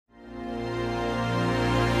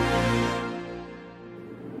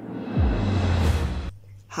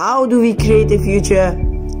How do we create a future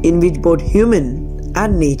in which both human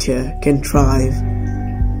and nature can thrive?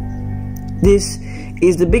 This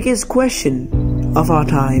is the biggest question of our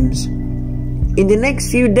times. In the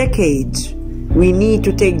next few decades, we need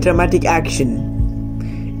to take dramatic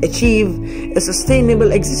action, achieve a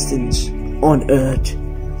sustainable existence on Earth.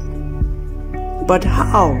 But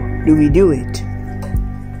how do we do it?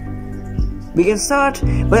 We can start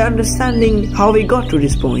by understanding how we got to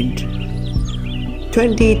this point.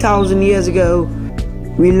 20,000 years ago,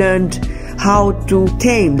 we learned how to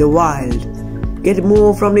tame the wild, get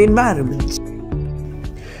more from the environment.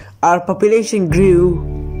 Our population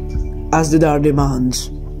grew as did our demands.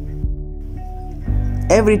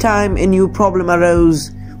 Every time a new problem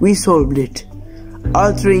arose, we solved it,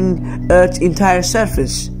 altering Earth's entire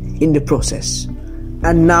surface in the process.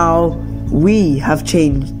 And now we have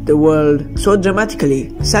changed the world so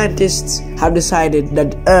dramatically. Scientists have decided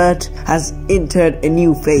that Earth has entered a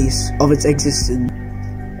new phase of its existence.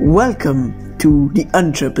 Welcome to the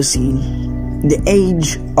Anthropocene, the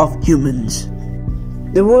age of humans.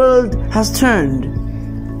 The world has turned.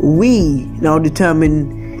 We now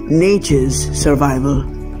determine nature's survival.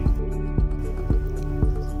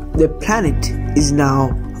 The planet is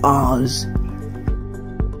now ours.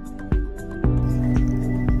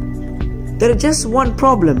 There is just one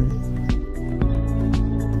problem.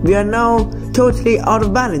 We are now totally out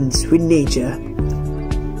of balance with nature.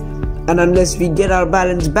 And unless we get our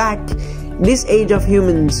balance back, this age of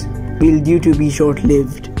humans will due to be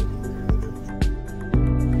short-lived.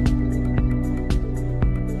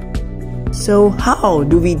 So how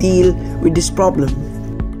do we deal with this problem?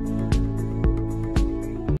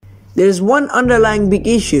 There is one underlying big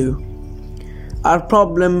issue. Our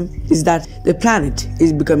problem is that the planet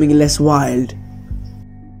is becoming less wild.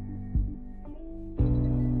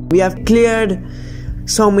 We have cleared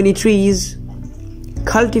so many trees,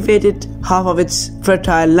 cultivated half of its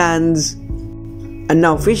fertile lands, and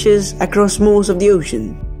now fishes across most of the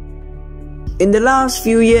ocean. In the last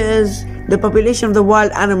few years, the population of the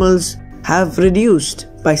wild animals have reduced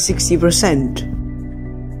by 60%.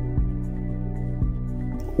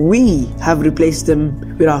 We have replaced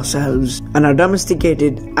them with ourselves and our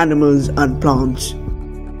domesticated animals and plants.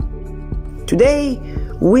 Today,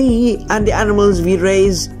 we and the animals we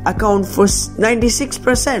raise account for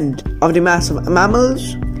 96% of the mass of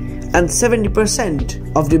mammals and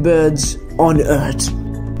 70% of the birds on Earth.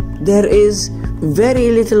 There is very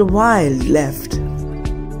little wild left.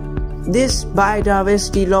 This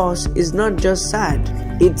biodiversity loss is not just sad,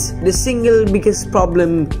 it's the single biggest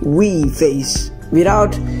problem we face.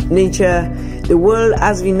 Without nature, the world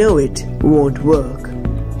as we know it won't work.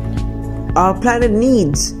 Our planet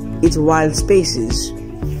needs its wild spaces.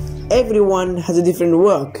 Everyone has a different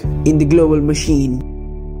work in the global machine.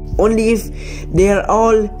 Only if they are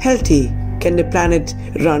all healthy can the planet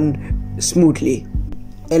run smoothly.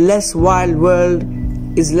 A less wild world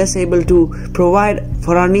is less able to provide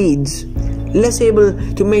for our needs, less able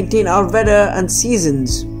to maintain our weather and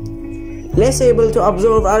seasons, less able to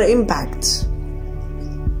absorb our impacts.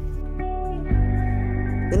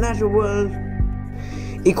 The natural world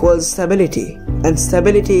equals stability, and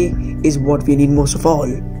stability is what we need most of all.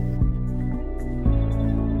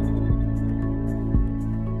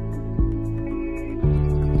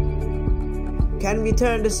 Can we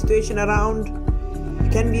turn the situation around?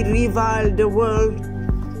 Can we rewild the world?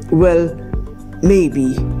 Well,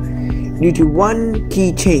 maybe, due to one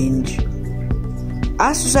key change.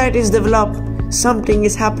 As societies develop, something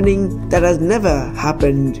is happening that has never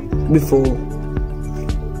happened before.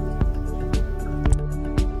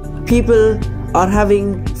 People are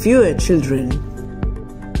having fewer children.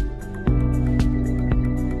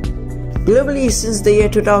 Globally, since the year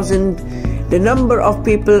 2000, the number of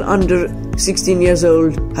people under 16 years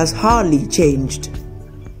old has hardly changed.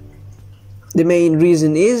 The main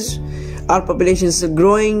reason is our population is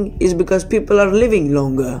growing is because people are living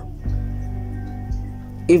longer.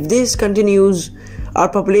 If this continues, our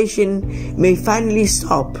population may finally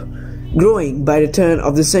stop growing by the turn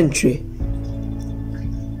of the century.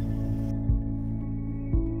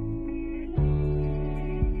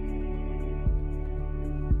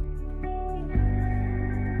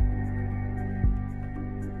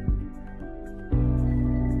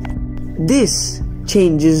 This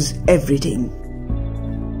changes everything.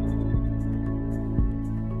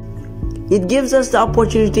 It gives us the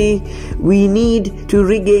opportunity we need to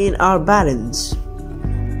regain our balance.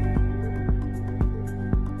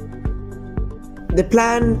 The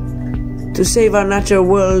plan to save our natural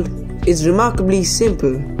world is remarkably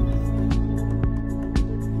simple.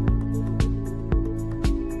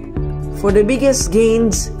 For the biggest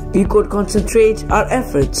gains we could concentrate our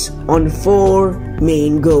efforts on 4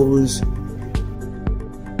 main goals.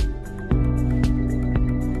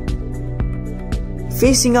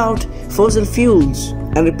 Phasing out fossil fuels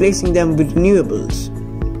and replacing them with renewables.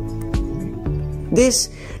 This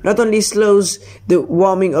not only slows the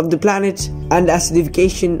warming of the planet and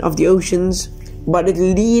acidification of the oceans, but it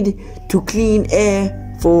will lead to clean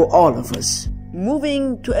air for all of us.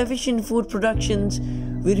 Moving to efficient food productions,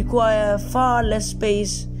 we require far less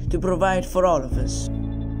space to provide for all of us.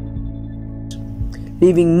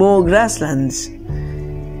 Leaving more grasslands,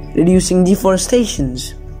 reducing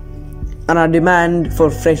deforestations, and our demand for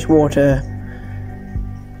fresh water,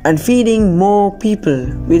 and feeding more people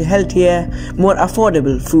with healthier, more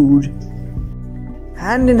affordable food.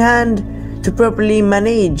 Hand in hand to properly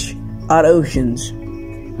manage our oceans.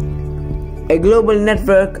 A global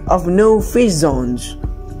network of no-fish zones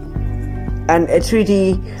and a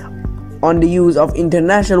treaty on the use of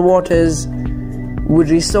international waters would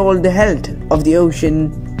restore the health of the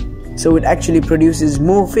ocean, so it actually produces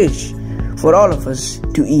more fish for all of us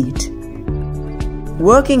to eat.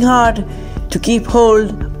 Working hard to keep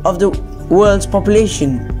hold of the world's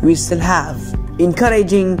population we still have,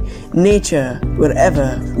 encouraging nature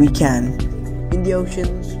wherever we can, in the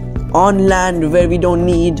oceans, on land where we don't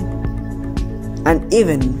need, and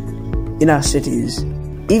even in our cities.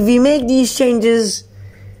 If we make these changes,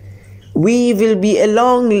 we will be a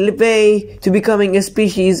long way to becoming a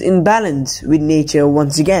species in balance with nature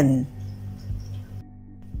once again.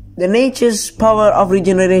 The nature's power of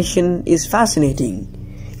regeneration is fascinating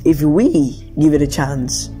if we give it a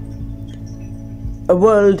chance. A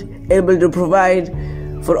world able to provide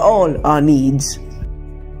for all our needs.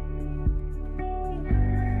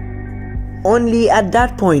 Only at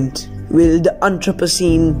that point will the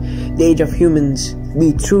Anthropocene, the age of humans,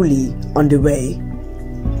 be truly underway.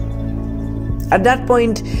 At that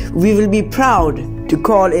point, we will be proud to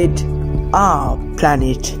call it our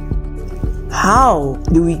planet. How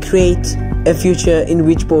do we create a future in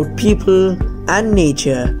which both people and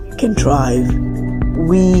nature can thrive?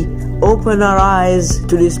 We open our eyes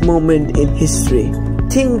to this moment in history.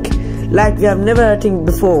 Think like we have never think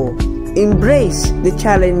before. Embrace the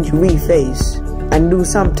challenge we face and do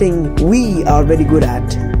something we are very good at.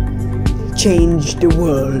 Change the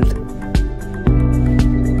world.